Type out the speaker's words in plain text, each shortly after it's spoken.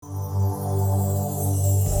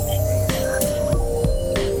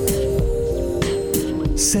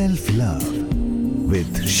Self-Love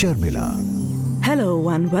with Sharmila. Hello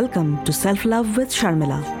and welcome to Self-Love with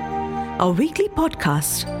Sharmila, a weekly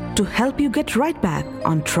podcast to help you get right back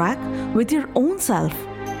on track with your own self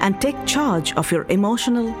and take charge of your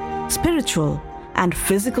emotional, spiritual, and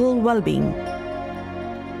physical well-being.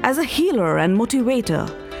 As a healer and motivator,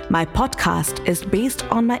 my podcast is based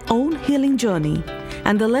on my own healing journey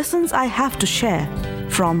and the lessons I have to share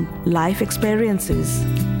from life experiences.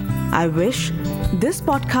 I wish this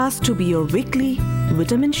podcast to be your weekly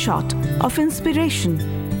vitamin shot of inspiration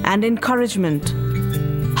and encouragement.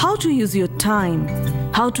 How to use your time,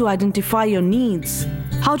 how to identify your needs,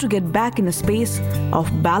 how to get back in a space of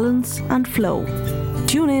balance and flow.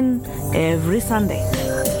 Tune in every Sunday.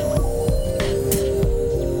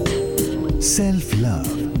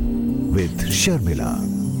 Self-Love with Sharmila.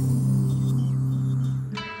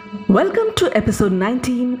 Welcome to episode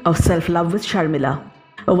 19 of Self-Love with Sharmila.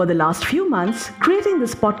 Over the last few months, creating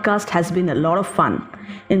this podcast has been a lot of fun.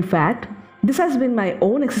 In fact, this has been my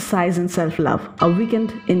own exercise in self-love, a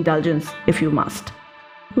weekend indulgence if you must.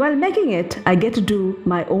 While making it, I get to do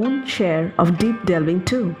my own share of deep delving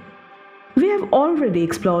too. We have already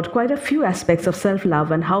explored quite a few aspects of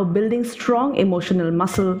self-love and how building strong emotional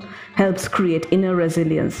muscle helps create inner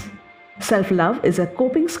resilience. Self-love is a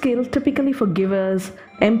coping skill typically for givers,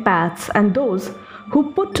 empaths, and those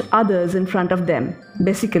who put others in front of them,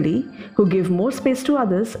 basically, who give more space to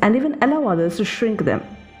others and even allow others to shrink them.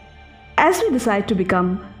 As we decide to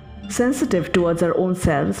become sensitive towards our own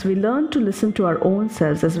selves, we learn to listen to our own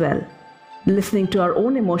selves as well. Listening to our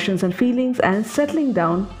own emotions and feelings and settling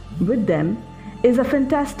down with them is a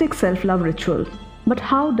fantastic self-love ritual. But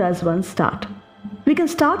how does one start? We can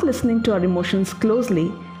start listening to our emotions closely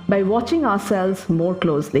by watching ourselves more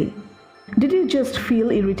closely. Did you just feel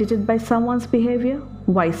irritated by someone's behavior?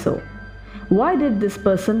 Why so? Why did this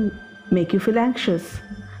person make you feel anxious?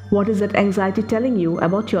 What is that anxiety telling you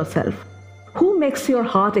about yourself? Who makes your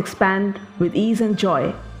heart expand with ease and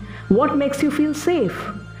joy? What makes you feel safe?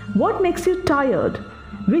 What makes you tired?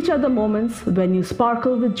 Which are the moments when you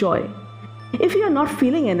sparkle with joy? If you are not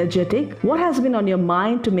feeling energetic, what has been on your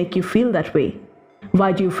mind to make you feel that way?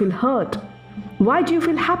 Why do you feel hurt? Why do you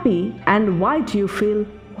feel happy? And why do you feel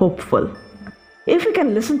hopeful? If we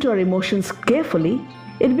can listen to our emotions carefully,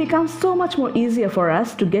 it becomes so much more easier for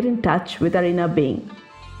us to get in touch with our inner being.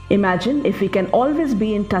 Imagine if we can always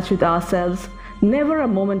be in touch with ourselves, never a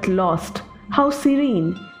moment lost, how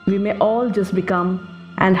serene we may all just become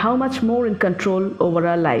and how much more in control over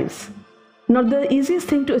our lives. Not the easiest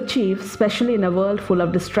thing to achieve, especially in a world full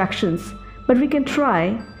of distractions, but we can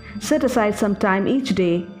try, set aside some time each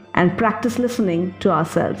day and practice listening to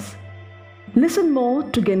ourselves. Listen more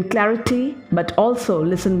to gain clarity, but also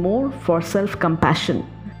listen more for self-compassion.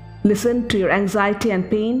 Listen to your anxiety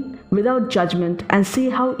and pain without judgment and see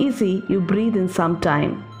how easy you breathe in some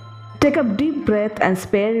time. Take a deep breath and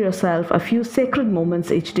spare yourself a few sacred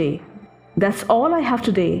moments each day. That's all I have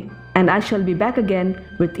today, and I shall be back again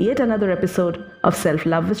with yet another episode of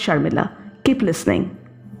Self-Love with Sharmila. Keep listening.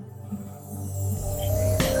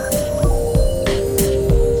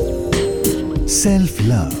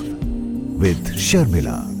 Self-Love with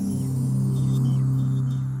Sharmila.